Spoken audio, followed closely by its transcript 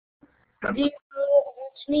0, which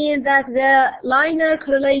means that the linear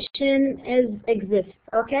correlation exists,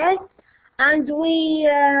 okay? And we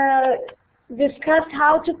discussed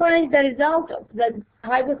how to find the result of the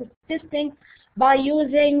hypothesis testing by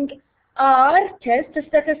using R test, the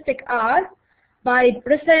statistic R, by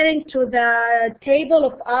referring to the table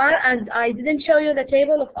of R, and I didn't show you the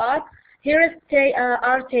table of R. Here is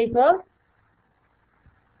our table.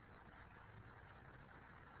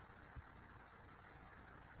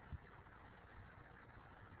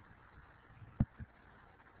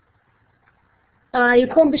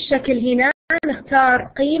 يكون بالشكل هنا. نختار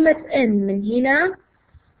قيمة n من هنا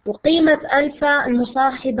وقيمة ألفا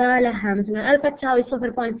المصاحبة لها، مثلا ألفا تساوي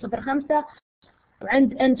 0.05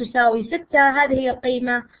 وعند n تساوي 6، هذه هي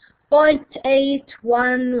القيمة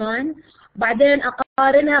 0.811. بعدين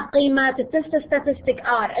أقارنها بقيمة statistic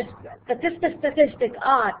R. If statistic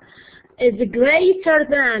R is greater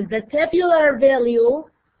than the tabular value,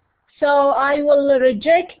 so I will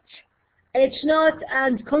reject H0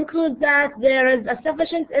 and conclude that there is a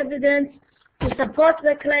sufficient evidence to support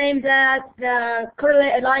the claim that the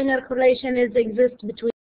linear correlation exists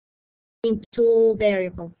between two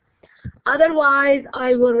variables. Otherwise,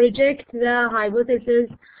 I will reject the hypothesis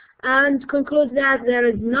and conclude that there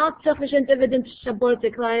is not sufficient evidence to support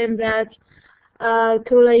the claim that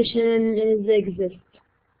correlation exists.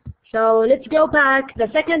 So let's go back. The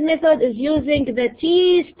second method is using the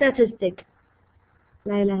T statistic.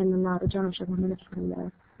 لا إله إلا الله. رجعنا نشوفها من نفس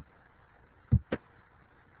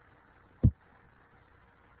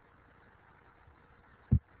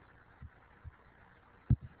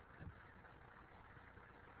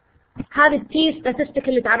هذه التي statistic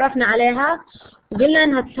اللي تعرفنا عليها وقلنا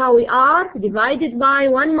انها تساوي R divided by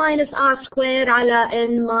 1 minus R square على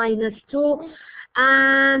n minus 2,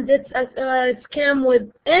 and it came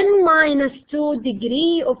with n minus 2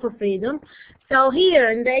 degree of freedom. So here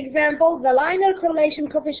in the example, the linear correlation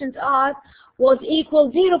coefficient R was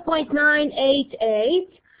equal 0.988.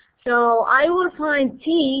 So I will find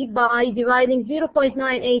T by dividing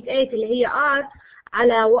 0.988 اللي هي R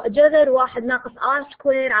على جذر 1 ناقص R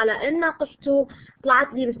square على n ناقص 2،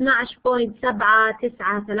 طلعت لي ب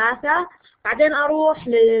 12.793. بعدين أروح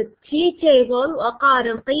للتي تيبل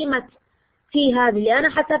وأقارن قيمة T هذه اللي أنا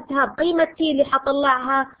حسبتها بقيمة T اللي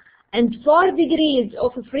حطلعها عند 4 degrees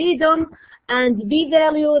of freedom and B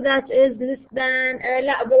value that is less than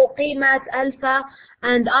بقيمة alpha,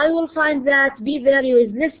 and I will find that B value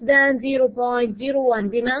is less than 0.01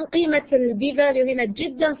 بما أن قيمة ال B value هنا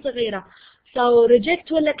جدا صغيرة. So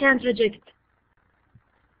reject ولا can't reject؟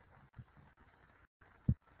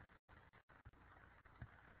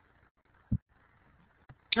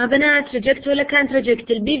 بنات reject ولا can't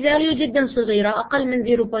reject؟ ال B value جدا صغيرة أقل من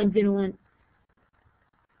 0.01.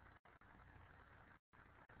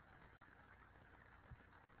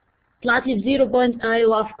 طلعت لي ب 0.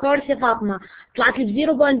 أيوة of course يا فاطمة، طلعت لي ب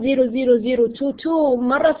 0.00022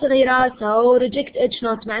 مرة صغيرة. so reject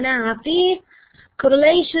H0 معناها في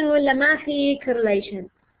correlation ولا ما في correlation؟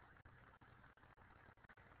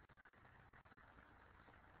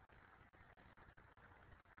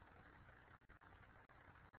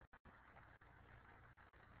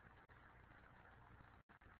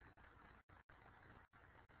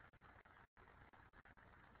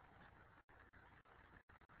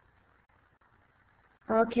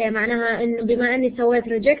 اوكي، معناها انه بما اني سويت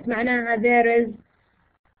reject معناها there is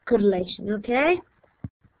correlation. اوكي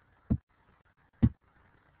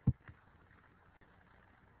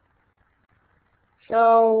so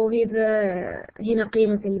هنا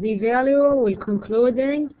قيمة ال B value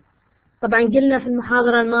والconcluding. طبعا قلنا في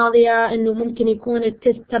المحاضرة الماضية انه ممكن يكون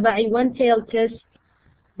التست تبعي one tail test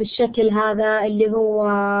بالشكل هذا اللي هو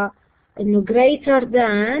انه greater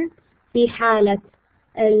than في حالة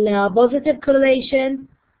ال positive correlation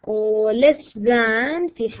و less than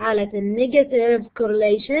في حالة ال negative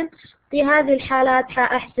correlation. في هذه الحالات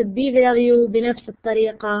حأحسب B value بنفس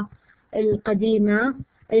الطريقة القديمة.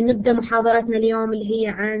 نبدأ محاضرتنا اليوم اللي هي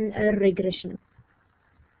عن الريجريشن.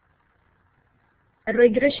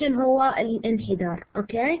 الريجريشن هو الانحدار.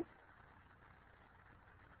 اوكي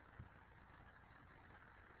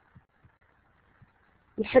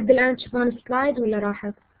لحد الآن تشوفون السلايد ولا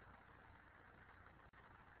راحت؟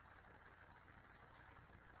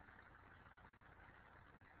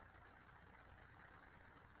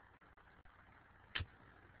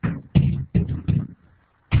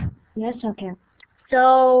 Yes, okay. So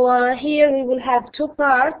here we will have two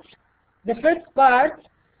parts. The first part,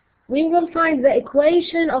 we will find the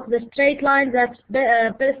equation of the straight line that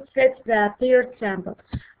best fits the paired sample.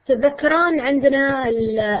 تذكرون عندنا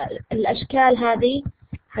الأشكال هذه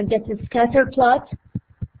حقت السكاتر بلوت.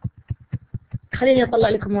 خليني اطلع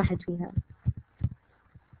لكم واحد فيها.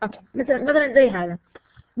 اوكي مثلا زي هذا،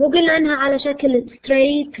 مو قلنا انها على شكل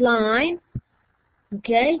straight line.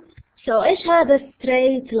 اوكي ايش هذا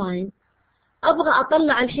straight line؟ ابغى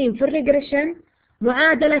اطلع الحين في الريجريشن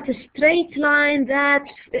معادلة straight line that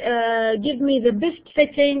give me the best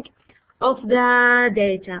fitting of the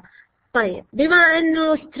data. طيب بما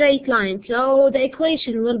انه straight line so the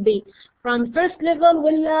equation will be from first level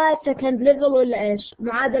ولا second level ولا ايش؟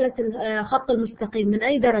 معادلة الخط المستقيم من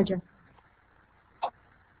اي درجة؟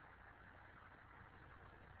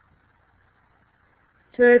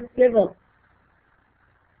 first level.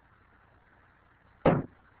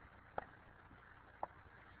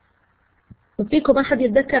 وفيكم أحد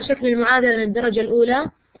يتذكر شكل المعادلة من الدرجة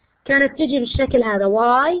الأولى؟ كانت تجي بالشكل هذا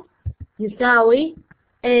y يساوي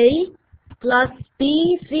a plus b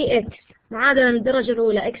في x. معادلة من الدرجة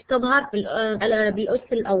الأولى x تظهر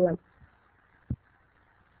بالأس الأول.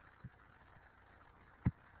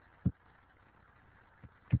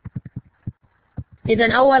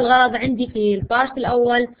 إذا أول غرض عندي في البارت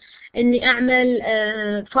الأول إني أعمل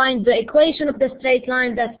find the equation of the straight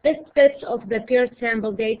line that best fits of the paired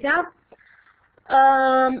sample data.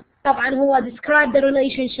 طبعا هو describe the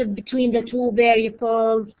relationship between the two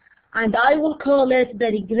variables and I will call it the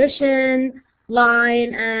regression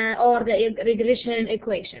line or the regression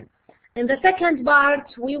equation. In the second part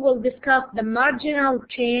we will discuss the marginal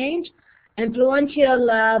change, influential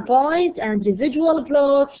points and residual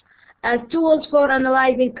plots as tools for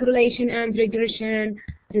analyzing correlation and regression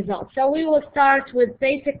results. So we will start with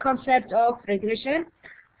basic concept of regression.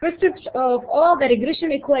 First of all, the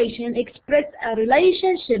regression equation express a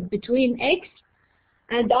relationship between x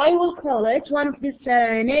and I will call it one of this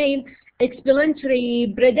name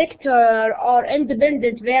explanatory predictor or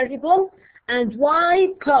independent variable and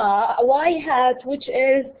y hat which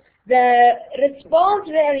is the response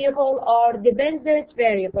variable or dependent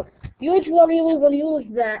variable. Usually we will use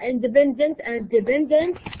the independent and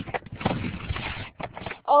dependent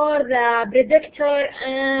or the predictor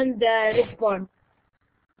and the response.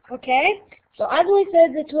 Okay, so as we said,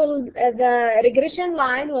 the regression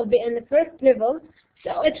line will be in the first level,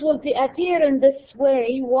 so it will appear in this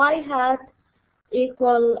way: y hat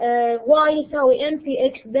equal y يساوي m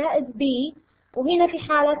في x زائد b، وهنا في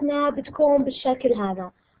حالتنا بتكون بالشكل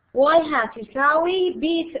هذا y hat يساوي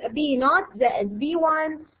b نوت زائد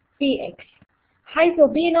b1 في x، حيث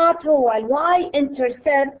b نوت هو ال y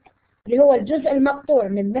intercept اللي هو الجزء المقطوع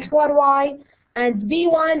من محور y and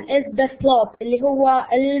b1 is the slope اللي هو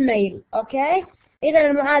الميل. اوكي، اذا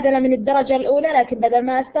المعادلة من الدرجة الاولى، لكن بدل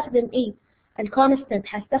ما استخدم e الكونستنت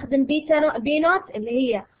هستخدم b نوت اللي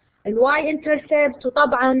هي الواي intercept،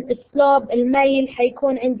 وطبعا السلوب الميل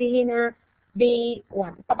حيكون عندي هنا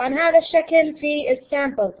b1. طبعا هذا الشكل في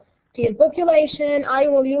السامبل. في البوبوليشن I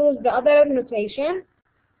will use the other notation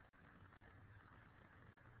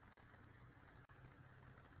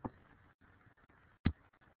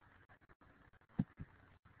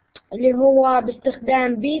اللي هو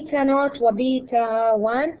باستخدام بيتا نوت وبيتا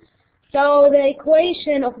 1. So the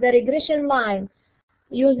equation of the regression line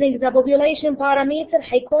using the population parameter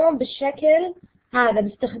حيكون بالشكل هذا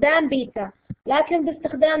باستخدام بيتا، لكن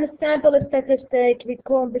باستخدام السامبل statistic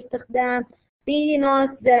بيكون باستخدام b نوت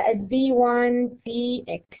زائد b1 في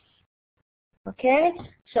x. اوكي،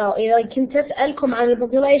 so إذا كنت أسألكم عن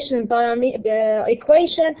population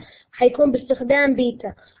equation حيكون باستخدام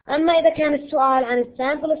بيتا، أما إذا كان السؤال عن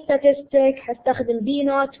السامبل statistic هستخدم b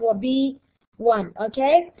نوت و b1.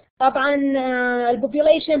 اوكي، طبعا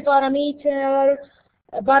population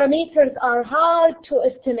parameters are hard to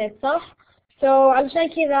estimate صح؟ So علشان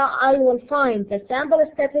كذا I will find the sample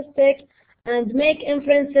statistic and make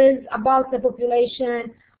inferences about the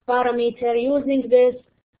population parameter using this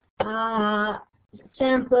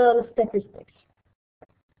sample statistics.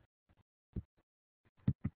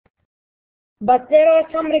 But there are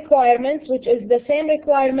some requirements which is the same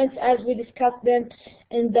requirements as we discussed them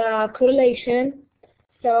in the correlation.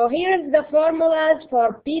 So here's the formulas for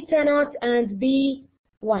beta naught and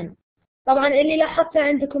B1. طبعا اللي لاحظت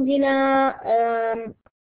عندكم هنا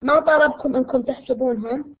ما طلبكم انكم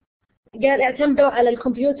تحسبونهم، قال اعتمدوا على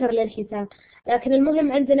الكمبيوتر للحساب، لكن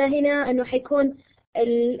المهم عندنا هنا انه حيكون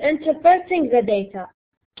interpreting the data.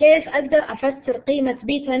 كيف اقدر افسر قيمة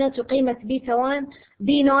بيتا نوت وقيمة بيتا 1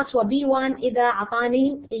 بي نوت وبي 1 اذا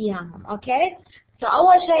اعطاني اياهم. اوكي،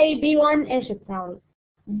 فاول شيء بي 1 ايش تساوي؟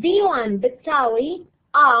 بي 1 بتساوي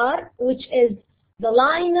R which is the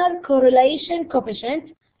linear correlation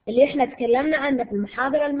coefficient اللي احنا تكلمنا عنه في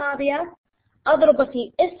المحاضرة الماضية، اضربه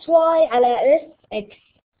في SY على SX.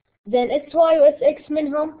 then SY و SX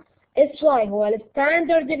منهم SY هو ال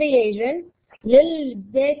standard deviation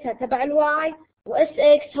للداتا تبع الواي،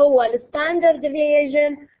 SX هو الستاندرد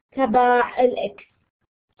deviation تبع الإكس.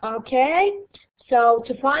 Okay, so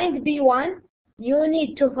to find B1 you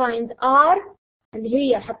need to find R اللي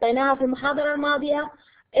هي حطيناها في المحاضرة الماضية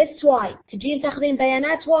SY، تجين تاخذين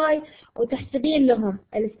بيانات Y وتحسبين لهم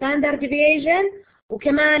الستاندرد deviation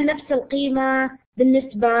وكمان نفس القيمة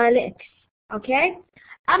بالنسبة لإكس. Okay,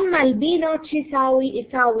 أما البي نوت يساوي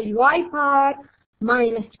الواي بار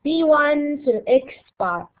minus B1 في الإكس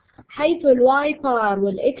بار، حيث الواي بار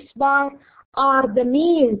والإكس بار are the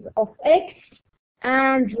means of X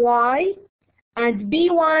and Y and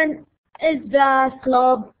B1 is the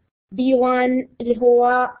slope B1 اللي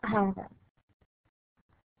هو هذا.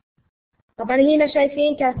 طبعا هنا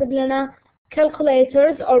شايفين كاتب لنا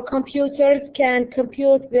calculators or computers can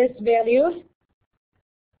compute this values.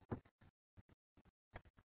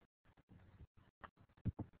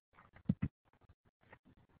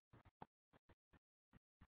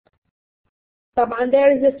 طبعا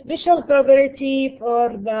there is a special property for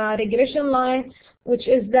the regression line which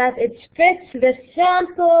is that it fits the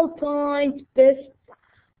sample point best،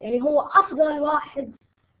 يعني هو أفضل واحد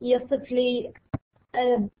يصف لي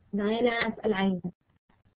بيانات العين.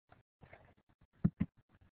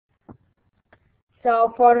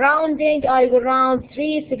 So for rounding I will round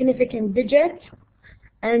 3 significant digits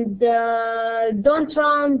and don't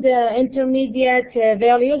round intermediate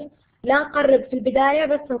values. لا نقرب في البداية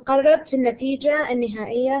بس نقرب في النتيجة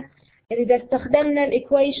النهائية. إذا استخدمنا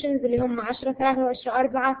الإيكويشنز اللي هم 10 3 و10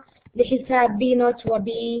 4 لحساب B0 و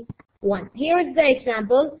B1. Here is the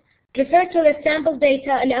example. Refer to the sample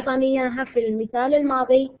data اللي أعطاني إياها في المثال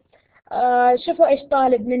الماضي. شوفوا إيش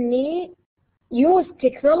طالب مني. Use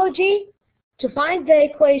technology to find the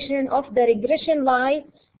equation of the regression line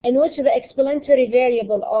in which the explanatory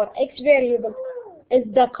variable or X variable is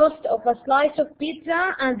the cost of a slice of pizza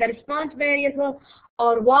and the response variable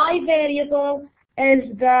or Y variable is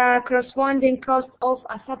the corresponding cost of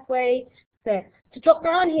a subway fare.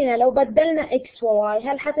 تتوقعون هنا لو بدلنا X و Y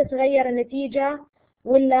هل حتتغير النتيجة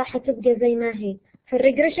ولا حتبقى زي ما هي؟ في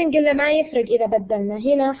الريجريشن قلنا ما يفرق إذا بدلنا،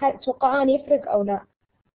 هنا تتوقعون يفرق أو لا؟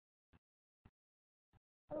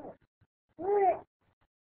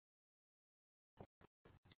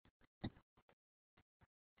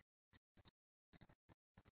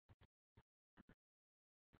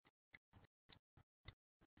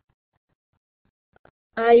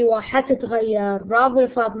 أيوة حتتغير. برافو يا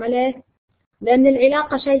فاطمة. ليه؟ لأن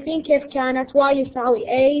العلاقة شايفين كيف كانت y يساوي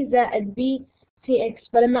a زائد b في x،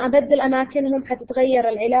 فلما أبدل أماكنهم حتتغير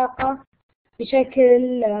العلاقة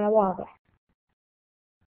بشكل واضح.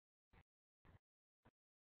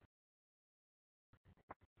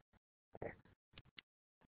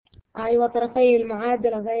 أيوة طرفي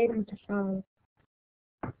المعادلة غير متساوية.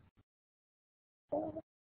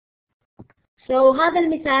 هذا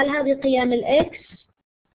المثال هذه قيم الإكس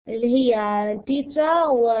اللي هي البيتزا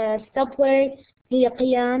والسبوي هي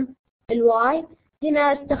قيم الواي. هنا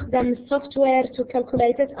استخدم السوفت وير تو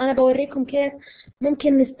كالكوليتد. أنا بوريكم كيف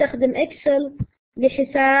ممكن نستخدم إكسل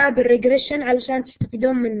لحساب الريجريشن علشان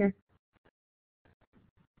تستفيدون منه.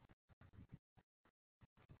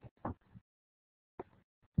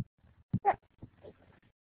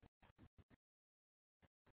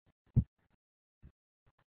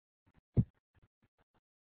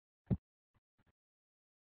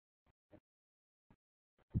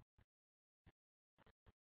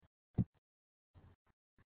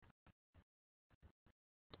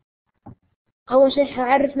 أول شيء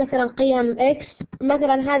هعرف مثلا قيم X،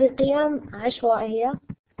 مثلا هذه قيم عشوائية،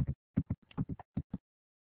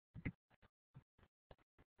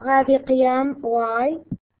 هذه قيم Y،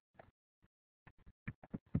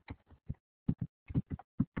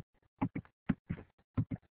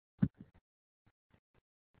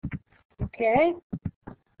 أوكي.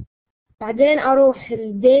 بعدين أروح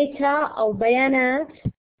الداتا أو بيانات،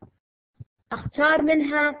 أختار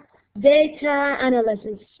منها data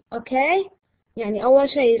analysis، أوكي. يعني أول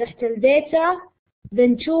شيء رحت الداتا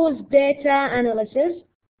then choose data analysis،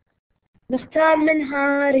 نختار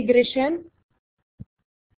منها regression،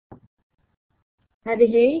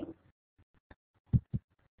 هذه هي.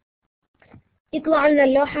 يطلع لنا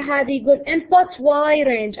اللوحة هذه يقول input y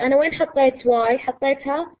range. أنا وين حطيت y؟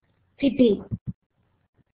 حطيتها في B،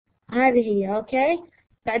 هذه هي أوكي.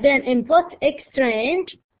 بعدين input x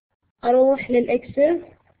range، أروح للإكسز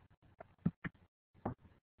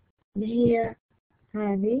اللي هي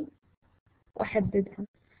هذه وأحددها.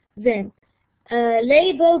 زين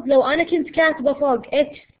labels، لو أنا كنت كاتبة فوق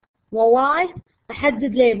x و y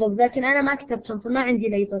أحدد labels، لكن أنا ما كتبتهم فما عندي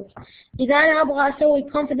labels. إذا أنا أبغى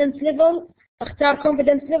أسوي confidence level أختار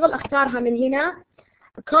confidence level، أختارها من هنا.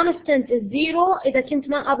 constant الزيرو إذا كنت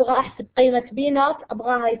ما أبغى أحسب قيمة بي نوت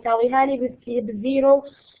أبغاها يساويها لي بالزيرو.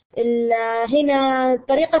 هنا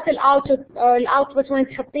طريقة الأوتبوت وين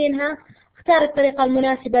تحطينها، اختار الطريقة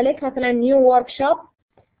المناسبة لك، مثلا new workshop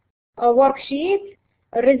أو worksheet.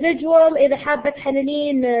 الريزيدوال إذا حابة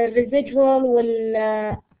تحللين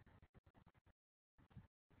الريزيدوال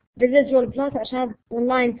residual plot عشان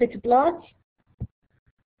online fit plot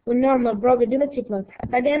والnormal probability plot.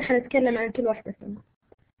 بعدين حنتكلم عن كل واحدة فيهم.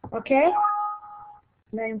 اوكي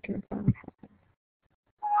لا يمكن افهم.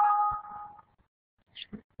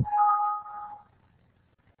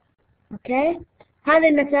 اوكي هذه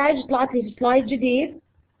النتائج طلعت لي في سلايد جديد.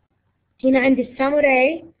 هنا عندي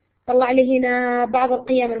الساموري طلع لي هنا بعض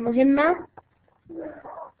القيم المهمة.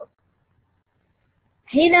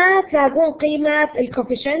 هنا تلاقون قيمة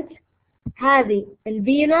الكوفيشنت، هذه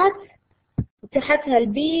البي نوت وتحتها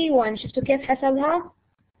البي 1. شفتوا كيف حسبها؟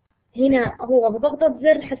 هنا هو بضغطة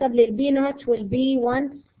زر حسب لي البي نوت والبي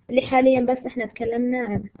 1 اللي حاليا بس احنا تكلمنا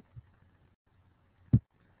عنها.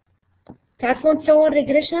 تعرفون تسوون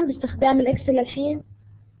ريجريشن باستخدام الاكسل الحين؟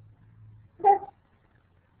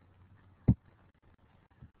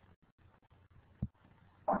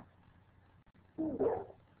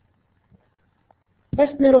 بس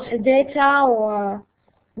نروح الداتا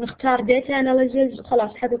ونختار داتا اناليسيز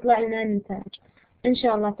خلاص حتطلع لنا النتائج ان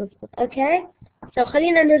شاء الله تضبط. اوكي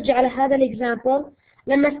خلينا نرجع على هذا الاكزامبل.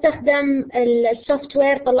 لما استخدم السوفت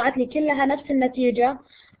وير طلعت لي كلها نفس النتيجة،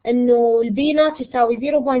 انه البي نوت يساوي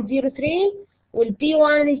 0.03 والبي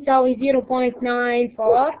 1 يساوي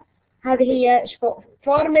 0.94. هذه هي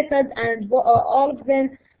 4 methods and all of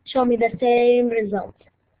them show me the same result.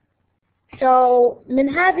 من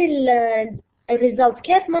هذه الريزلت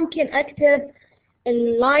كيف ممكن اكتب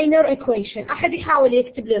اللاينر equation؟ احد يحاول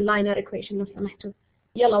يكتب لي اللاينر equation لو سمحتوا.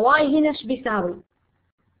 يلا واي هنا ايش بيساوي؟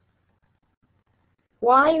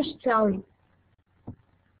 واي وش تساوي؟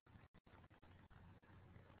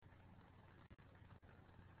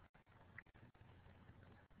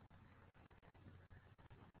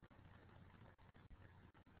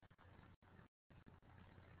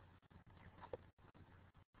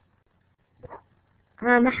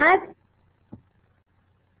 ها ما حد؟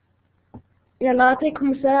 يلا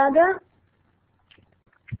اعطيكم مساعدة.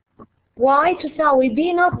 y تساوي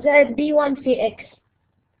b نوت زائد b1 في x.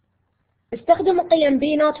 استخدموا قيم b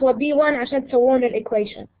نوت و b1 عشان تسوون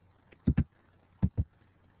الايكويشن.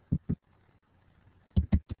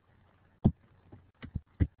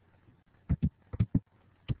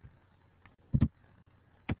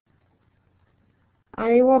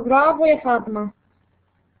 ايوه برافو يا فاطمة.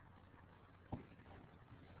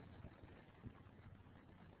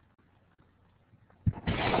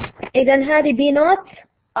 اذا هذه b نوت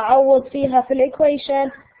اعوض فيها في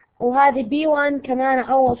الايكويشن، وهذه B1 كمان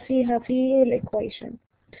أعوض فيها في الإيكويشن.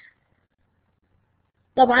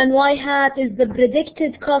 طبعا Y hat is the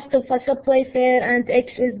predicted cost of a subway fare and X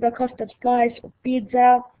is the cost of slice of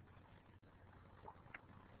pizza.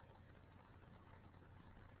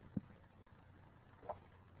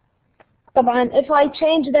 طبعا if I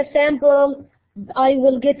change the sample I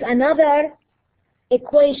will get another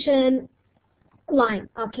equation line.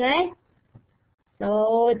 Okay,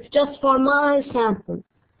 so it's just for my sample.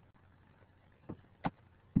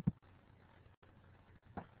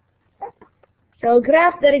 So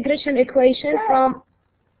graph the regression equation from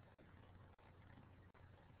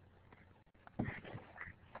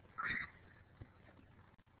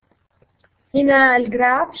هنا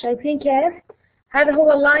الجراف شايفين كيف؟ هذا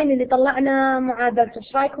هو اللاين اللي طلعنا معادلته.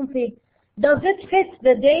 ايش رايكم فيه؟ Does it fit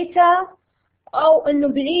the data أو إنه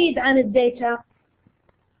بعيد عن الداتا؟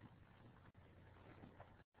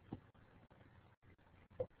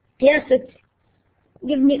 Yes, it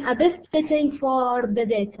give me a best fitting for the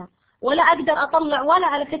data. ولا أقدر أطلع ولا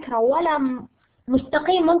على فكرة ولا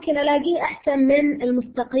مستقيم ممكن ألاقيه أحسن من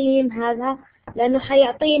المستقيم هذا، لأنه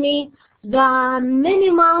حيعطيني the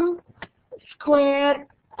minimum square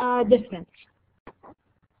difference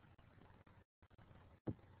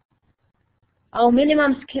أو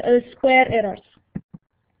minimum square errors.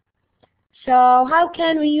 So how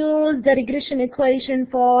can we use the regression equation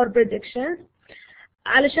for predictions؟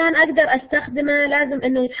 علشان أقدر أستخدمه لازم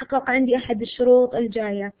إنه يتحقق عندي أحد الشروط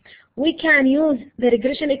الجاية. We can use the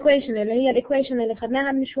regression equation اللي هي الإيكويشن اللي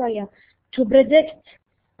خدناها من شوية to predict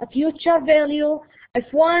a future value if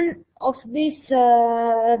one of these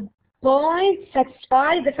points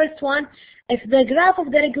satisfy. The first one, if the graph of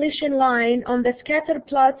the regression line on the scatter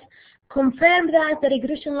plot confirm that the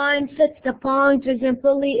regression line fits the point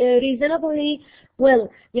reasonably well.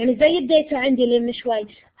 يعني زي الداتا عندي اللي من شوي،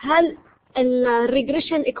 هل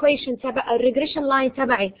الريجريشن equation الريجريشن لاين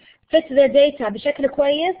تبعي fit the data بشكل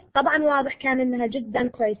كويس. طبعا واضح كان انها جدا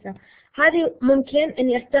كويسة. هذه ممكن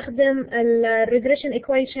اني استخدم ال regression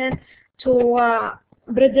equation to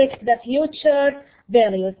predict the future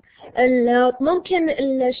values. ممكن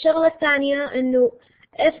الشغلة الثانية انه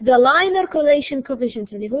if the linear correlation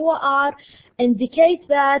coefficient اللي هو R indicates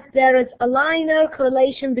that there is a linear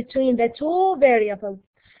correlation between the two variables.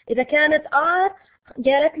 إذا كانت R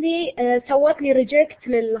قالت لي سوت لي reject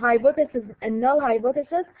للhypothesis and null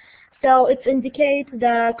hypothesis, so it indicates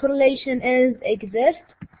the correlation is exist.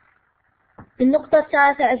 النقطة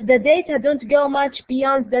الثالثة if the data don't go much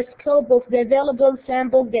beyond the scope of the available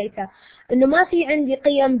sample data. إنه ما في عندي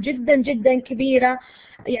قيم جدا جدا كبيرة،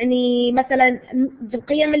 يعني مثلا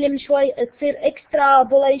القيم اللي من شوي تصير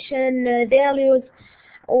extrapolation values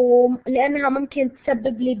ولأنها ممكن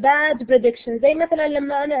تسبب لي bad prediction. زي مثلا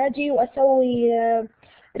لما أنا أجي وأسوي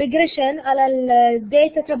regression على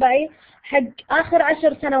الداتا تبعي حق آخر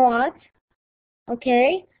 10 سنوات،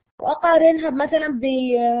 أوكي، وأقارنها مثلا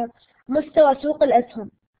بمستوى سوق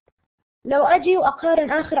الأسهم. لو أجي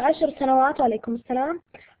وأقارن آخر 10 سنوات، وعليكم السلام،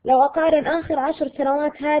 لو أقارن آخر 10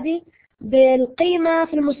 سنوات هذه بالقيمة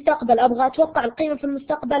في المستقبل، أبغى أتوقع القيمة في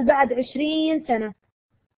المستقبل بعد 20 سنة،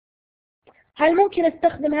 هل ممكن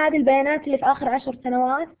استخدم هذه البيانات اللي في آخر 10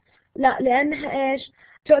 سنوات؟ لا، لأنها إيش؟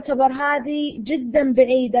 تعتبر هذه جدا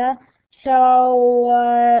بعيدة. So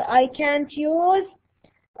I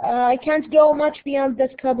can't go much beyond the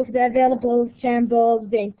scope of the available sample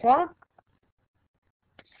data.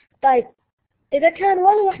 طيب إذا كان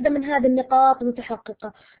ولا واحدة من هذه النقاط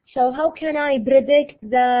متحققة، so how can I predict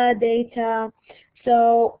the data? So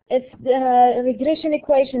if the regression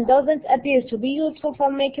equation doesn't appear to be useful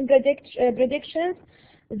for making predictions,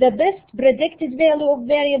 the best predicted value of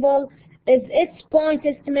variable is its point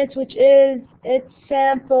estimate, which is its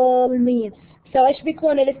sample mean. So ايش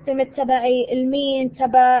بيكون الاستيميت تبعي؟ المين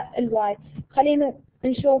تبع الواي. خلينا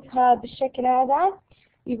نشوفها بالشكل هذا.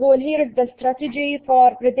 يقول here is the strategy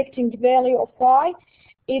for predicting value of y.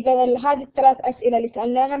 إذا هذه الثلاث أسئلة اللي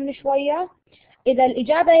سألناها من شوية، إذا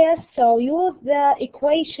الإجابة yes, so use the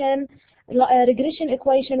equation regression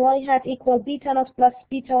equation y hat equal beta naught plus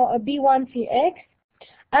beta b1 في x.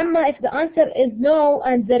 أما if the answer is no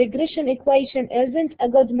and the regression equation isn't a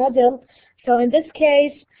good model, so in this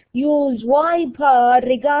case use y bar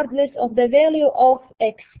regardless of the value of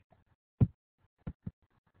x.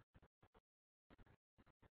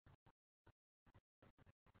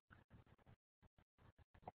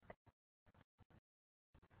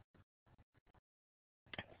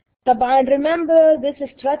 طبعا remember this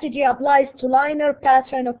strategy applies to linear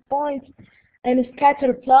pattern of points and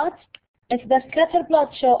scatter plots. If the scatter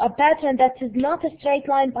plot show a pattern that is not a straight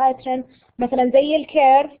line pattern مثلا زي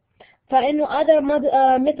الكيرف، فإنه other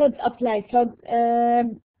methods apply. So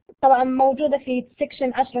طبعا موجودة في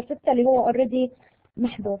section 10.6 اللي هو already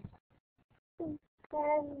محذوف.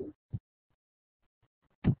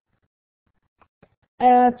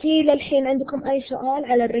 في للحين عندكم أي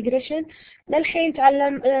سؤال على الريجريشن؟ للحين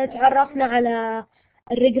تعرفنا على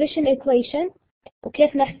الريجريشن equation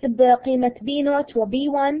وكيف نحسب قيمة B0 و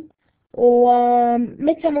B1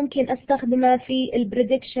 ومتى ممكن استخدمه في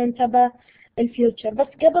البريدكشن تبع الفيوتشر. بس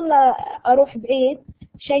قبل لا اروح بعيد،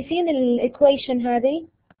 شايفين الايكويشن هذه؟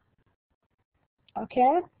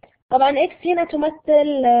 اوكي، طبعا x هنا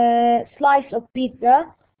تمثل slice of pizza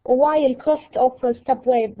و y الكوست اوف subway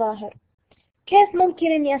الظاهر. كيف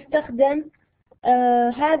ممكن اني استخدم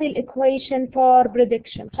هذه الايكويشن فور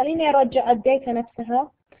بريدكشن؟ خليني ارجع الداتا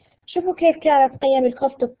نفسها. شوفوا كيف كانت قيم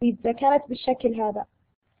الكوست اوف بيتزا، كانت بالشكل هذا.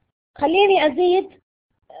 خليني أزيد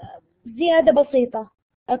زيادة بسيطة،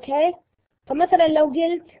 أوكي؟ فمثلا لو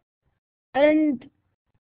قلت and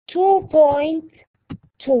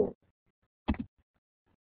 2.2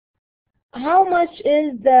 how much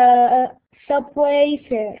is the subway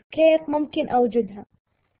fare؟ كيف ممكن أوجدها؟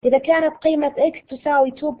 إذا كانت قيمة x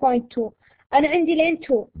تساوي 2.2، أنا عندي لين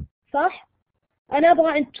 2 صح؟ أنا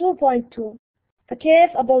أبغى عند 2.2،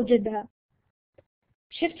 فكيف أوجدها؟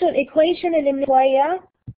 شفتوا الإيكويشن اللي من شوية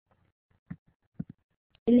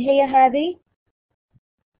اللي هي هذه؟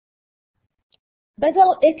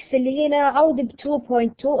 بدل x اللي هنا عوض ب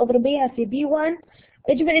 2.2 اضربيها في b1،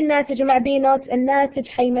 اجمع الناتج مع b0، الناتج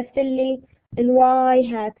حيمثل لي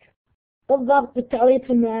الواي هات بالضبط بالتعويض في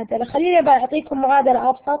المعادلة. خليني بعطيكم معادلة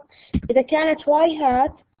أبسط. إذا كانت y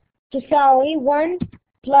هات تساوي 1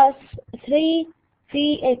 plus 3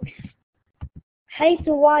 في x، حيث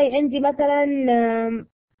y عندي مثلا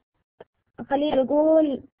خلينا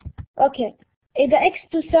نقول أوكي إذا x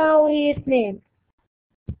تساوي 2،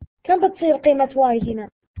 كم بتصير قيمة y هنا؟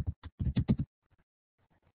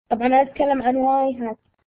 طبعا أنا أتكلم عن y هات.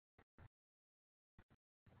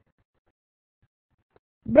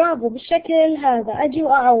 برافو. بالشكل هذا أجي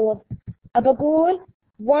وأعوض، أبقول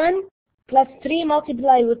 1 plus 3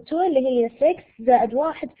 multiply with 2 اللي هي 6 زائد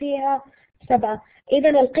 1 فيها 7. إذا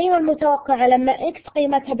القيمة المتوقعة لما x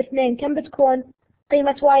قيمتها ب2 كم بتكون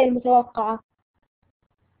قيمة y المتوقعة؟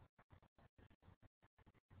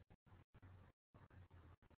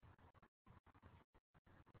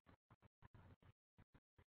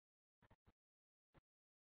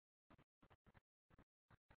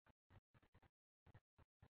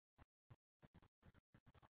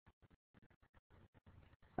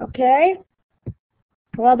 Okay,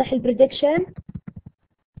 واضح البريدكشن.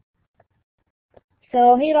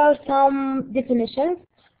 So here are some definitions.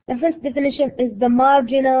 The first definition is the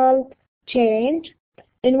marginal change.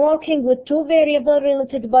 In working with two variables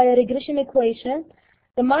related by a regression equation,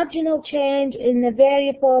 the marginal change in a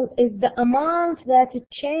variable is the amount that it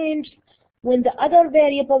changed when the other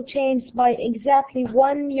variable changed by exactly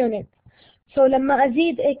 1 unit. So لما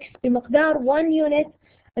أزيد x بمقدار 1 unit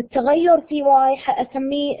التغير في y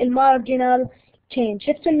حأسميه المارجنال change.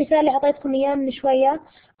 شفتوا المثال اللي أعطيتكم إياه من شوية؟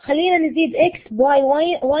 خلينا نزيد x by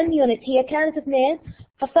 1 unit، هي كانت 2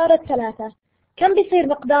 فصارت 3. كم بيصير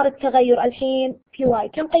مقدار التغير الحين في y؟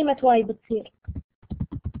 كم قيمة y بتصير؟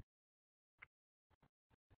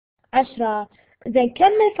 10. زين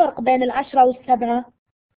كم الفرق بين 10 و7؟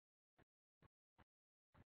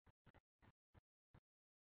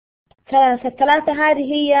 3. 3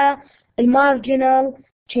 هذه هي المارجنال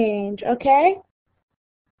change. اوكي،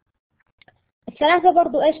 3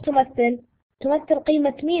 برضو ايش تمثل؟ تمثل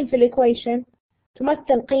قيمة مين في الايكويشن؟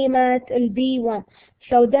 تمثل قيمة B1.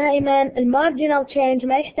 So دائما المارجنال change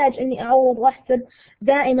ما يحتاج اني اعوض واحسب،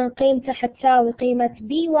 دائما قيمته حتساوي قيمة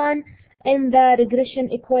B1 in the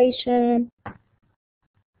regression equation.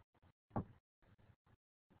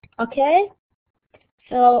 اوكي،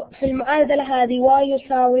 so في المعادلة هذه y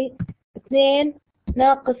يساوي 2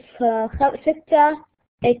 ناقص 6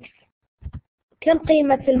 x. كم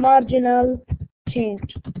قيمة المارجنال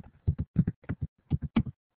change؟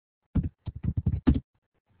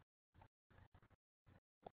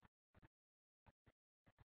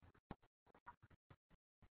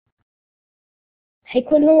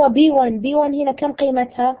 حيكون هو B1. B1 هنا كم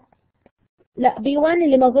قيمتها؟ لا، B1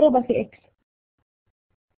 اللي مضروبة في x.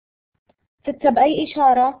 6 بأي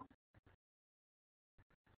إشارة؟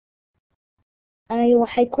 أيوة،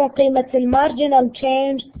 حيكون قيمة المارجنال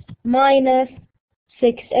change minus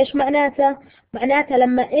 6. إيش معناته؟ معناته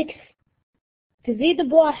لما x تزيد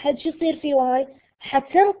ب1 شو يصير في y؟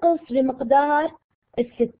 حتنقص بمقدار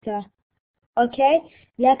 6. أوكي،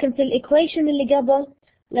 لكن في الإيكويشن اللي قبل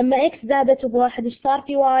لما x زادت ب1 إيش صار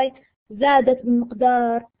في y؟ زادت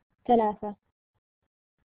بمقدار 3.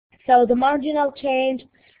 So the marginal change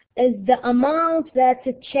is the amount that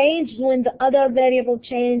it changed when the other variable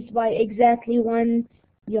changed by exactly 1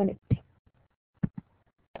 unit.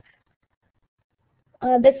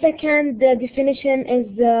 The second definition is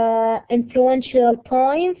influential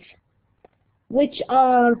points, which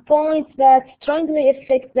are points that strongly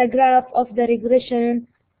affect the graph of the regression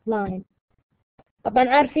line. طبعا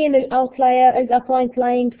عارفين ال outlier is a point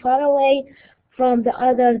lying far away from the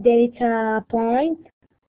other data point.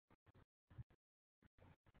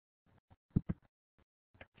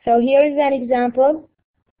 So here is an example.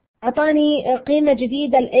 أعطاني قيمة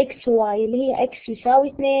جديدة ل x و y اللي هي x يساوي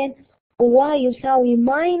 2 و y يساوي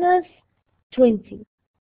minus 20.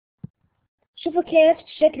 شوفوا كيف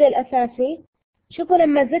الشكل الأساسي. شوفوا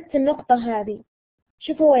لما زدت النقطة هذه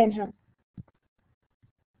شوفوا وينها.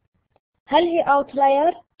 هل هي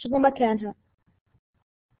outlier؟ شوفوا مكانها.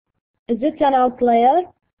 Is it an outlier؟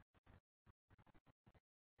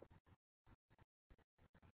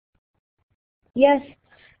 Yes.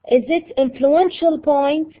 Is it influential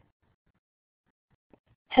point؟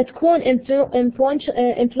 حتكون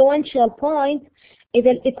influential point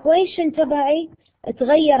إذا الإيكويشن تبعي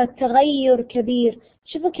تغيرت تغير كبير.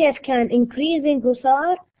 شوفوا كيف كان increasing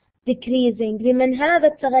وصار decreasing. لمن هذا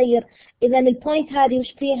التغير إذا البوينت هذه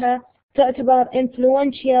وش فيها؟ تعتبر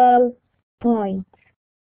influential point.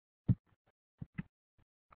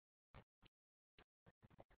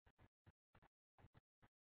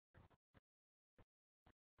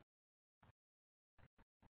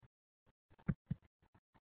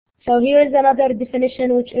 So here is another definition,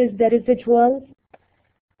 which is the residuals,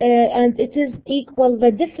 and it is equal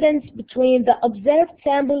the difference between the observed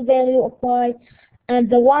sample value of y and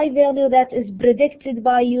the y value that is predicted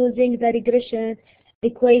by using the regression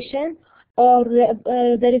equation, or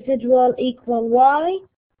the residual equal y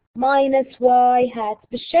minus y hat.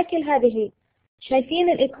 بالشكل هذه هي. شايفين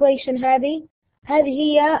الايكويشن هذه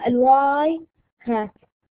هي الواي هات.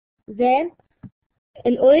 زين،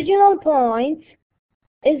 الاوريجينال بوينت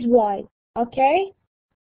is y. اوكي،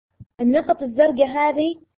 النقط الزرقاء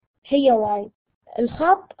هذه هي y،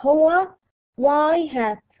 الخط هو y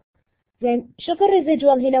hat. زين شوف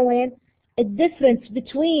الريزيدوال هنا وين؟ الديفرنس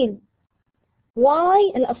between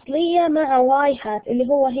y الأصلية مع y hat اللي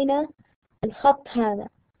هو هنا الخط هذا.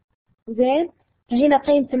 زين فهنا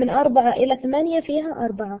قيمته من 4 إلى 8 فيها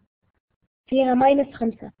 4، فيها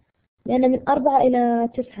 -5 لأن من 4 إلى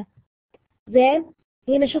 9. زين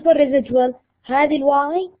هنا شوف الريزيدوال، هذه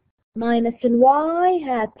الواي ماينس الواي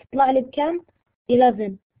هات تطلع لي بكم؟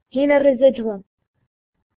 11. هنا الريزيدوال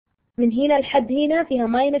من هنا لحد هنا فيها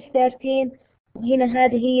 -13، وهنا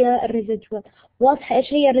هذه هي الريزيدوال. واضحة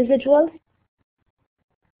إيش هي الريزيدوال؟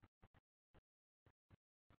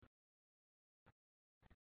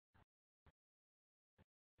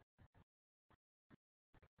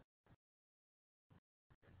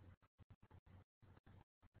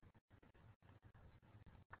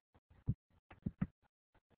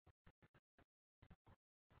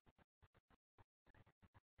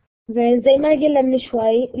 زي ما قلنا من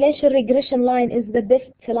شوي، ليش regression line is the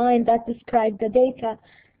best line that describes the data?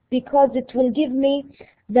 Because it will give me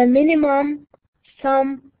the minimum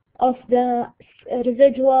sum of the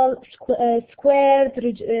residual squared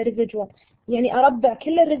residual. يعني أربع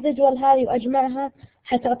كل الريزيدوال هذه وأجمعها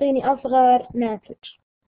حتعطيني أصغر ناتج.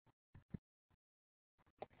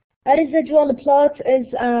 A residual plot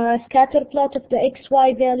is a scatter plot of the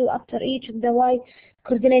XY value after each of the Y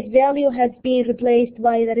coordinate value has been replaced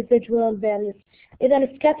by the residual values. إذا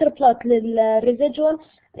السكاتر بلوت للريزيدوال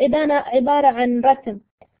إذا عبارة عن رسم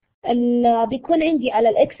بيكون عندي على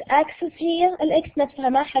الإكس أكسس، هي الإكس نفسها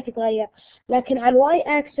ما حتتغير، لكن على الواي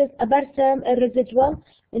أكسس أبرسم الريزيدوال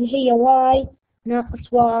اللي هي واي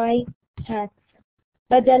ناقص واي هات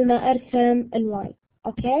بدل ما أرسم الواي.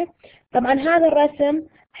 أوكي، طبعا هذا الرسم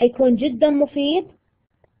حيكون جدا مفيد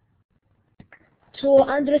to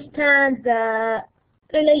understand the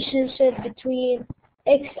relationship between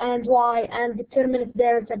X and Y and determine if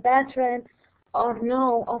there is a pattern or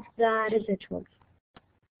no of the residuals.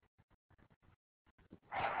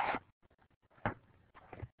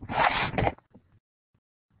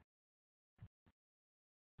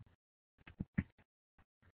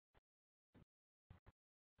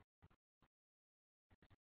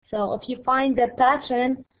 So if you find a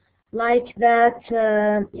pattern like that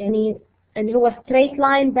يعني اللي هو straight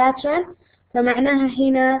line pattern، فمعناها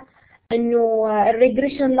هنا انه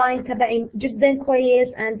الريجريشن لاين تبعي جدا كويس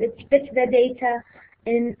and it fits the data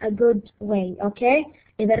in a good way. Okay,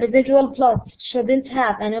 the residual plot shouldn't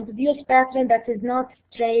have an obvious pattern that is not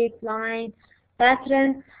straight line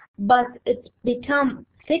pattern but it become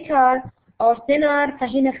thicker or thinner،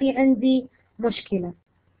 فهنا في عندي مشكلة.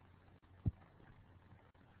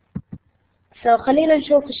 So خلينا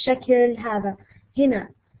نشوف الشكل هذا. هنا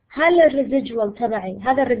هل الريزيدوال تبعي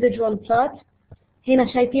هذا الريزيدوال بلوت،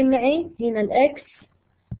 هنا شايفين معي هنا الاكس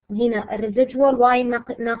وهنا الريزيدوال واي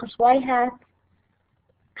ناقص واي هات،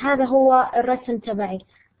 هذا هو الرسم تبعي.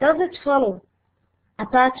 Does it follow a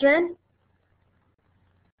pattern؟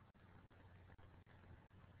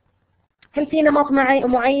 هل في نمط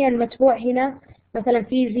معين متبوع هنا؟ مثلا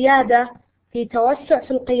في زيادة، في توسع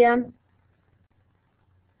في القيم؟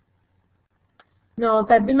 No.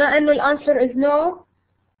 طيب بما انه الانسر is no،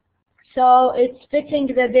 so it's fitting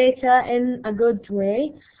the data in a good way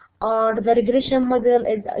or the regression model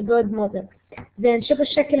is a good model. زين شوف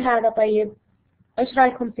الشكل هذا، طيب ايش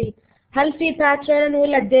رايكم فيه؟ هل في pattern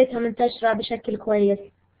ولا الداتا منتشرة بشكل كويس؟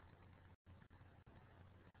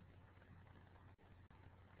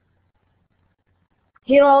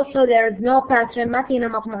 Here also there is no pattern، ما في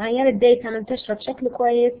نمط معين، الداتا منتشرة بشكل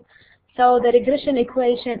كويس. So the regression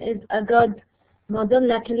equation is a good model.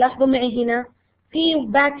 لكن لاحظوا معي هنا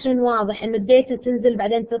في pattern واضح إنه الداتا تنزل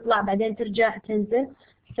بعدين تطلع بعدين ترجع تنزل.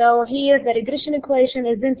 So here the regression equation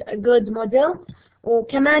isn't a good model.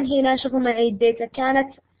 وكمان هنا شوفوا معي الداتا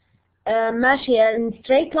كانت ماشية in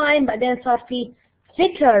straight line بعدين صار في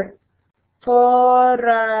thicker for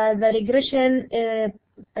the regression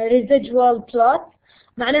residual plot.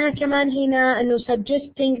 معناها كمان هنا إنه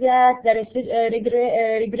suggesting that the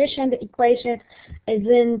regression equation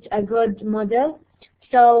isn't a good model.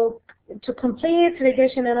 So to complete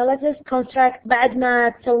regression analysis construct بعد ما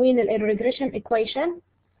تسوين regression equation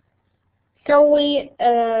سوي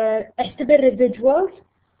اعتبر residuals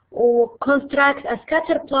و construct a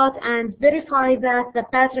scatter plot and verify that the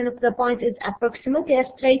pattern of the point is approximately a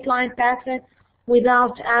straight line pattern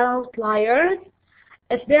without outliers.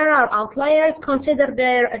 If there are outliers, consider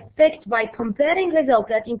their effect by comparing results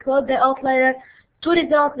that include the outlier to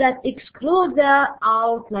results that exclude the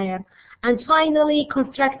outlier. And finally,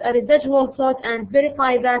 construct a residual plot and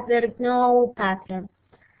verify that there is no pattern.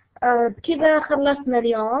 بكذا خلصنا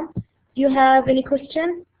اليوم. Do you have any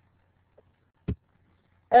question؟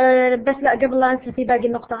 بس لا، قبل لا انسى في باقي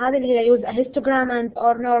النقطة هذه اللي هي use a histogram and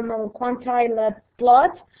or normal quantile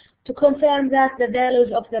plot to confirm that the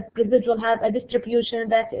values of the residual have a distribution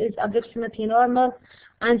that is approximately normal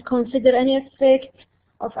and consider any effect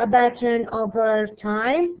of a pattern over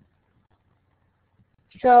time.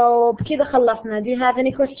 So بكذا خلصنا. Do you have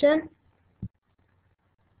any question؟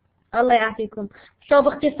 الله يعافيكم. So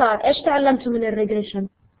باختصار ايش تعلمتوا من الريجريشن؟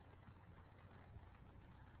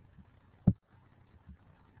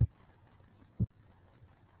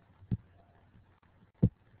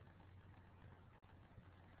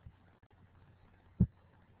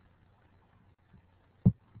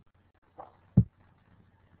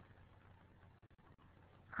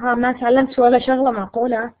 ها، ما تعلمت ولا شغلة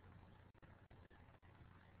معقولة؟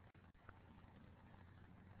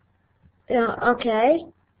 اوكي.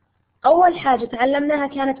 اول حاجة تعلمناها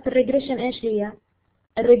كانت في الريجريشن. ايش هي؟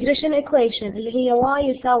 الريجريشن ايكويشن اللي هي y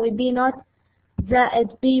يساوي b نوت زائد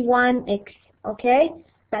b1x. اوكي.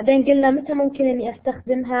 بعدين قلنا متى ممكن اني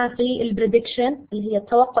استخدمها في البريدكشن اللي هي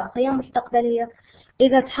توقع قيم مستقبلية،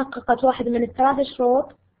 اذا تحققت واحد من الثلاث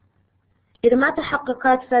شروط. إذا ما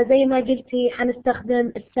تحققت فزي ما قلتي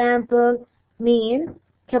حنستخدم السامبل مين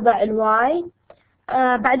تبع الواي.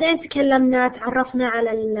 بعدين تكلمنا تعرفنا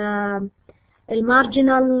على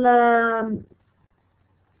المارجنال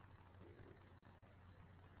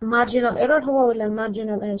ايرور هو ولا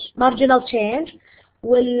المارجنال ايش؟ مارجنال تشينج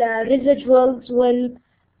والريزيدوالز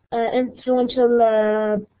والانفلونشال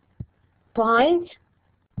بوينت،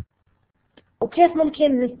 وكيف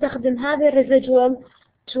ممكن نستخدم هذه الريزيدوال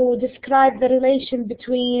to describe the relation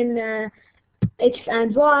between x and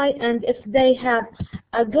y, and if they have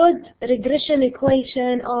a good regression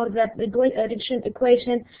equation or the regression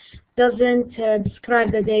equation doesn't describe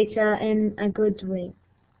the data in a good way.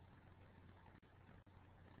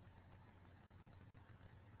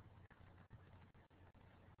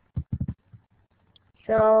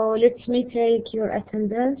 So let me take your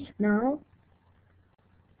attendance now.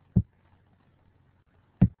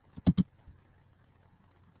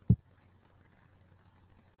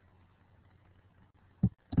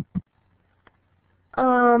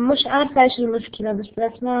 مش عارفة ايش المشكلة، بس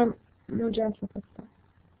الأسماء مو جالسة تطلع.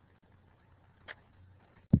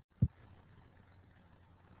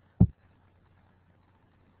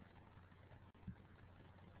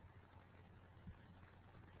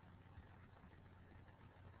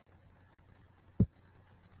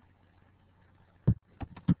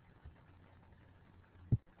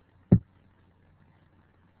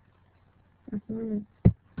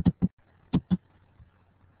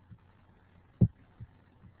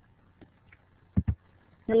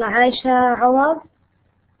 يلا عايشة عوض،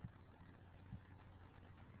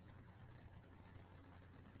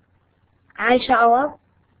 عايشة عوض،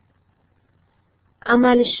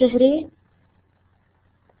 أمال الشهري،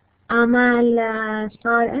 أمال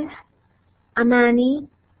صالح، أماني،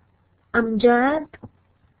 أمجاد،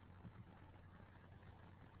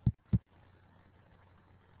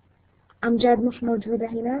 أمجاد مش موجودة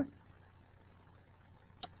هنا،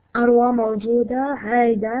 أروى موجودة،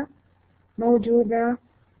 عايدة موجودة،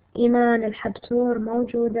 إيمان الحبتور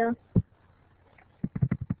موجودة،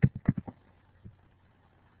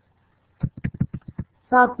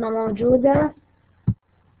 فاطمة موجودة.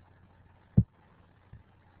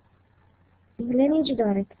 لين يجي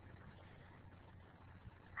دورك.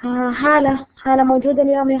 هالة موجودة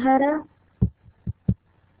اليوم يا هالة؟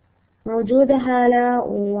 موجودة هالة.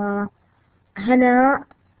 وهنا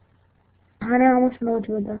مش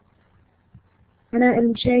موجودة. هنا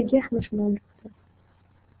المشيح مش موجودة.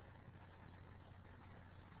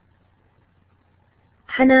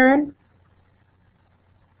 حنان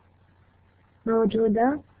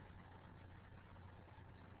موجودة،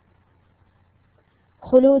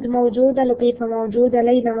 خلود موجودة، لطيفة موجودة،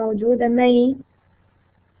 ليلى موجودة،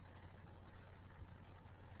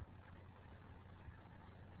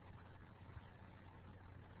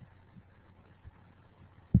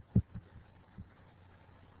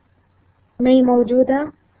 مي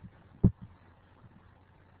موجودة.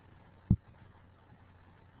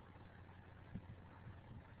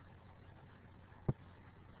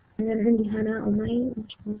 أنا عندي هنا ومي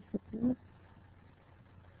مش موجودة.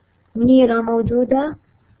 منيرة موجودة،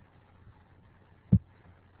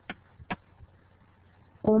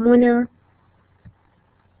 ومنى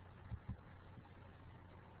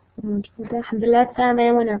موجودة. الحمد لله سامة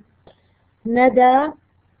يا منى. ندى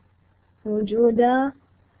موجودة،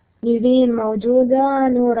 نيفين موجودة،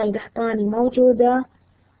 نورة القحطاني موجودة،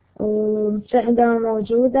 وسعدة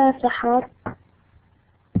موجودة، سحر،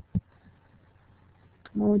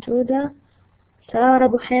 موجودة. سارة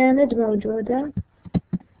أبو حامد موجودة.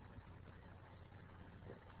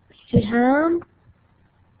 سهام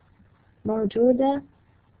موجودة.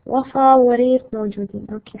 وفاء وريق موجودين.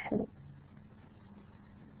 اوكي حلو.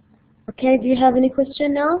 Okay, do you have any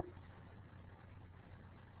question now?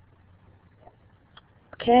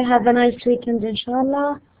 Okay, have a nice weekend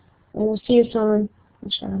inshallah. And we'll see you soon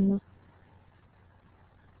inshallah.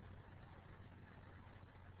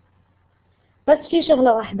 بس في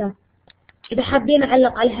شغلة واحدة إذا حابين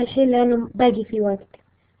نعلق عليها الحين لأنه باقي في وقت،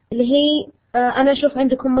 اللي هي أنا أشوف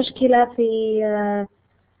عندكم مشكلة في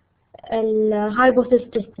الهايبوثيس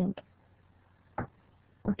تيستينج.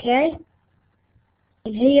 أوكي،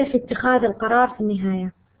 اللي هي في اتخاذ القرار في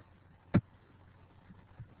النهاية.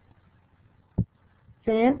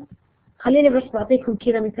 زين، خليني بس بعطيكم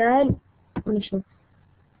كذا مثال ونشوف.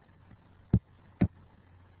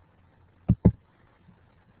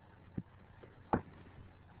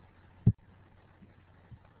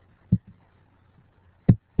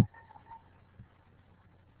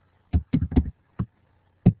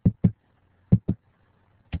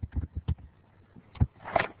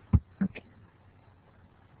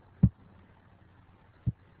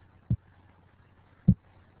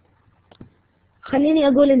 خليني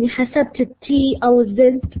أقول إني حسبت التي أو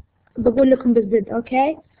الزد، بقول لكم بالزد.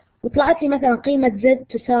 أوكي، وطلعت لي مثلا قيمة زد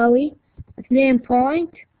تساوي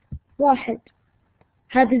 2.1.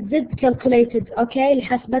 هذه الزد calculated. أوكي، اللي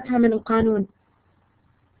حسبتها من القانون.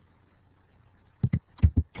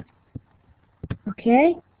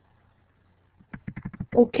 أوكي،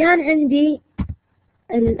 وكان عندي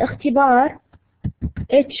الاختبار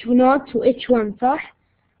H0 و H1 صح؟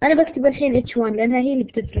 أنا بكتب الحين H1 لأنها هي اللي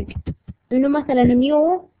بتفرق، إنه مثلا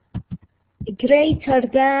ميو greater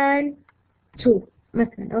than 2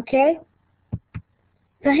 مثلا. أوكي،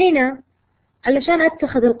 فهنا علشان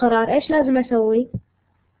أتخذ القرار إيش لازم أسوي؟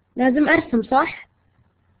 لازم أرسم صح؟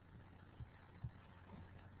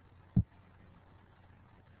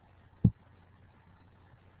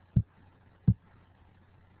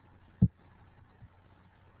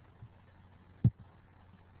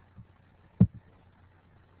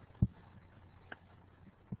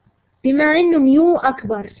 بما إنه ميو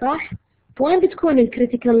أكبر صح؟ فوين بتكون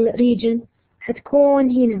الكريتيكال ريجن؟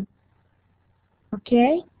 حتكون هنا.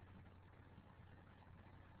 أوكي،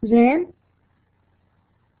 زين،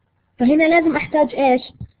 فهنا لازم أحتاج إيش؟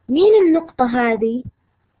 مين النقطة هذه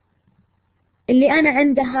اللي أنا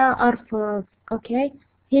عندها أرفض؟ أوكي،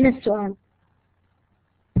 هنا السؤال.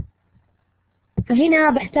 فهنا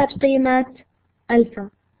بحتاج قيمة ألفا.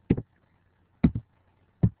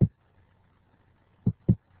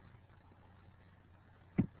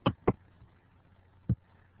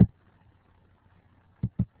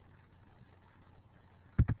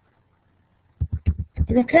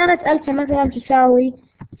 إذا كانت ألفا مثلا تساوي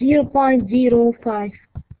 0.05،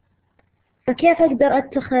 فكيف أقدر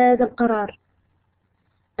أتخذ القرار؟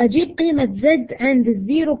 أجيب قيمة زد عند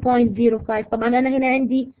 0.05. طبعا أنا هنا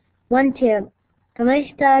عندي 1 tail فما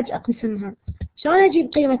يحتاج أقسمها. شلون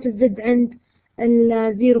أجيب قيمة الزد عند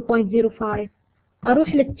 0.05؟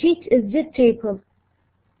 أروح للتيت الزد تيبل.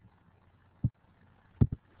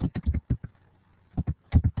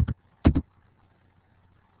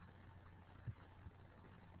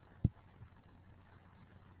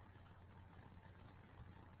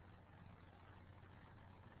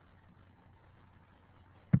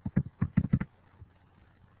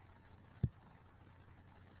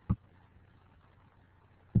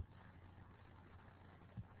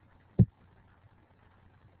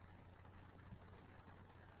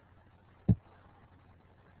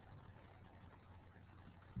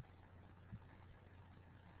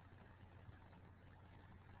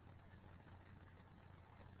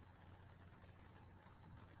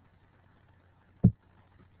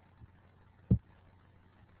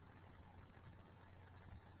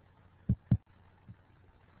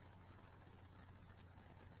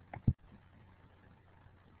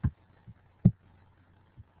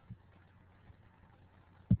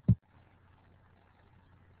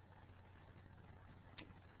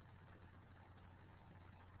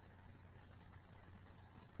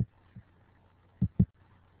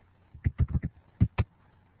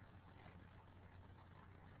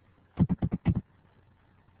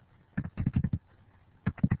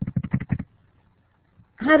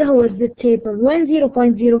 هذا هو الزد تيبل. وين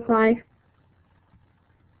 0.05؟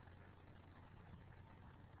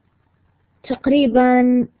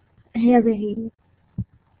 تقريبا هذه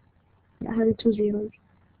لا، هذه 2 zeros.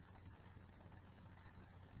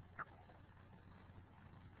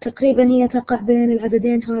 تقريبا هي تقع بين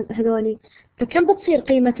العددين هذولي. فكم بتصير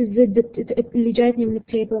قيمة الزد اللي جايتني من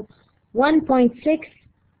التيبل؟ 1.6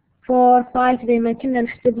 4 5 زي ما كنا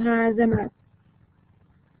نحسبها زمان.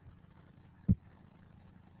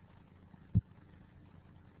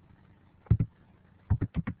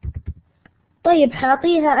 طيب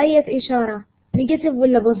حاعطيها أي إشارة، نيجاتيف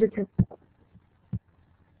ولا بوزيتيف؟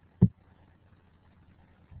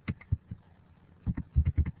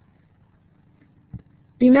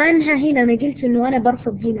 بما انها هنا انا قلت انه انا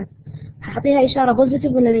برفض هنا، هعطيها اشارة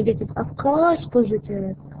بوزيتيف ولا نيجاتيف؟ of course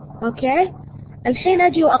بوزيتيف. اوكي، الحين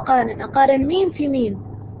اجي اقارن مين في مين.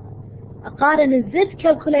 اقارن الزد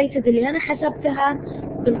كالكوليتد اللي انا حسبتها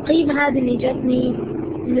بالقيمة هذه اللي جتني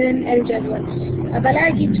من الجدول.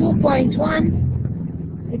 بلاقي 2.1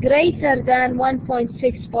 greater than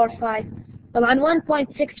 1.645. طبعا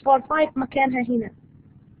 1.645 مكانها هنا،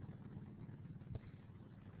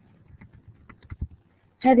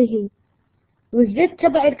 هذه هي، والزد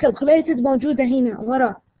تبع الكالكوليتد موجودة هنا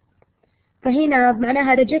ورا، فهنا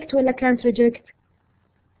معناها reject ولا can't reject؟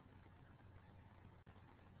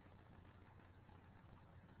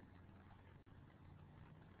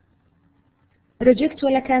 reject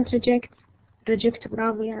ولا can't reject؟ reject.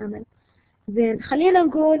 برافو يا أمل. زين، خلينا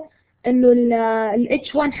نقول إنه ال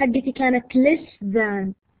H1 حقتي كانت less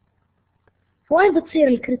than، وين بتصير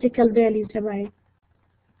ال critical value تبعي؟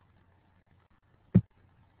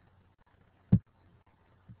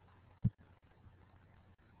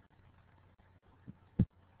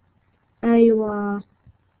 أيوة،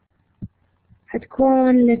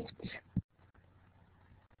 حتكون left.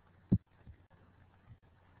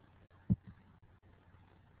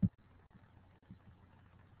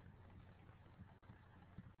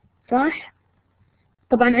 صح؟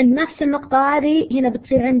 طبعا عند نفس النقطة هذه هنا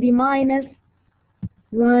بتصير عندي minus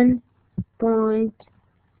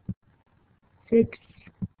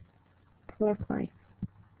 1.645.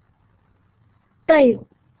 طيب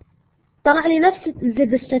طلع لي نفس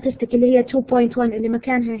الزد statistic اللي هي 2.1 اللي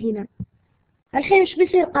مكانها هنا. الحين ايش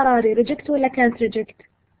بيصير قراري، reject ولا can't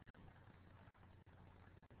reject؟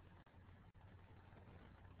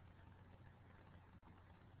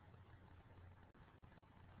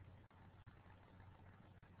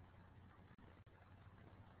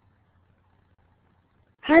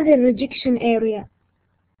 هذه الريجكشن اريا،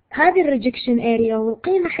 هذه الريجكشن اريا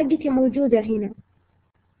والقيمة حقتي موجودة هنا.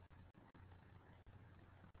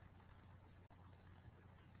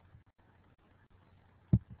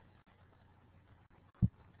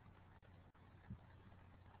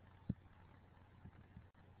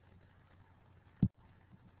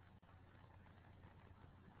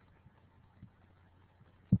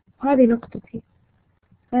 وهذه نقطتي،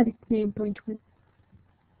 هذه 2.1.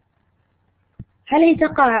 هل هي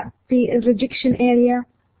تقع في الريجكشن اريا؟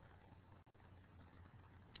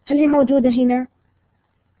 هل هي موجودة هنا؟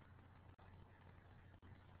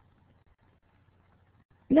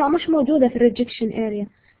 لا، مش موجودة في الريجكشن اريا.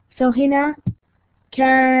 so هنا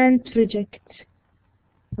can't reject.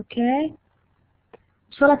 اوكي،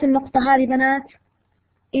 وصلت النقطة هذه بنات؟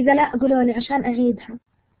 إذا لا قولوا لي عشان أعيدها.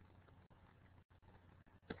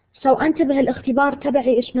 انتبه الاختبار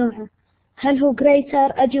تبعي ايش نوعه، هل هو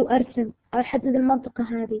greater؟ أجي وأرسم أحدد المنطقة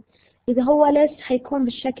هذه. إذا هو less حيكون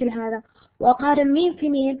بالشكل هذا، وأقارن مين في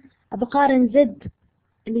مين. بقارن زد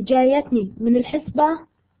اللي جايتني من الحسبة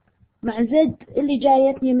مع زد اللي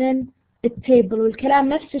جايتني من التيبل، والكلام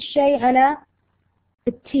نفس الشيء على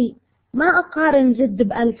التي. ما أقارن زد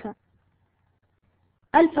بألفا،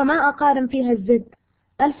 ألفا ما أقارن فيها الزد،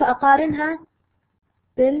 ألفا أقارنها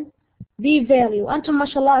بالبي فاليو. وأنتم ما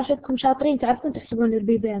شاء الله أشوفكم شاطرين تعرفون تحسبون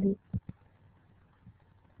البي فاليو.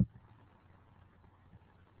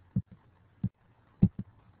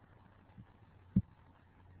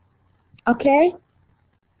 أوكي،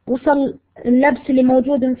 وصل اللبس اللي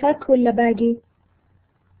موجود انفك ولا باقي؟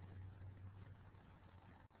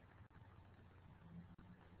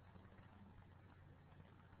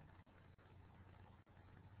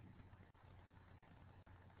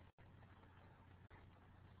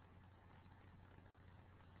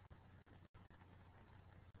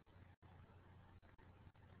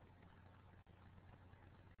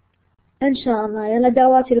 إن شاء الله. يلا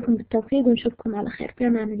دعواتي لكم بالتوفيق ونشوفكم على خير، في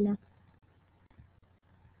أمان الله.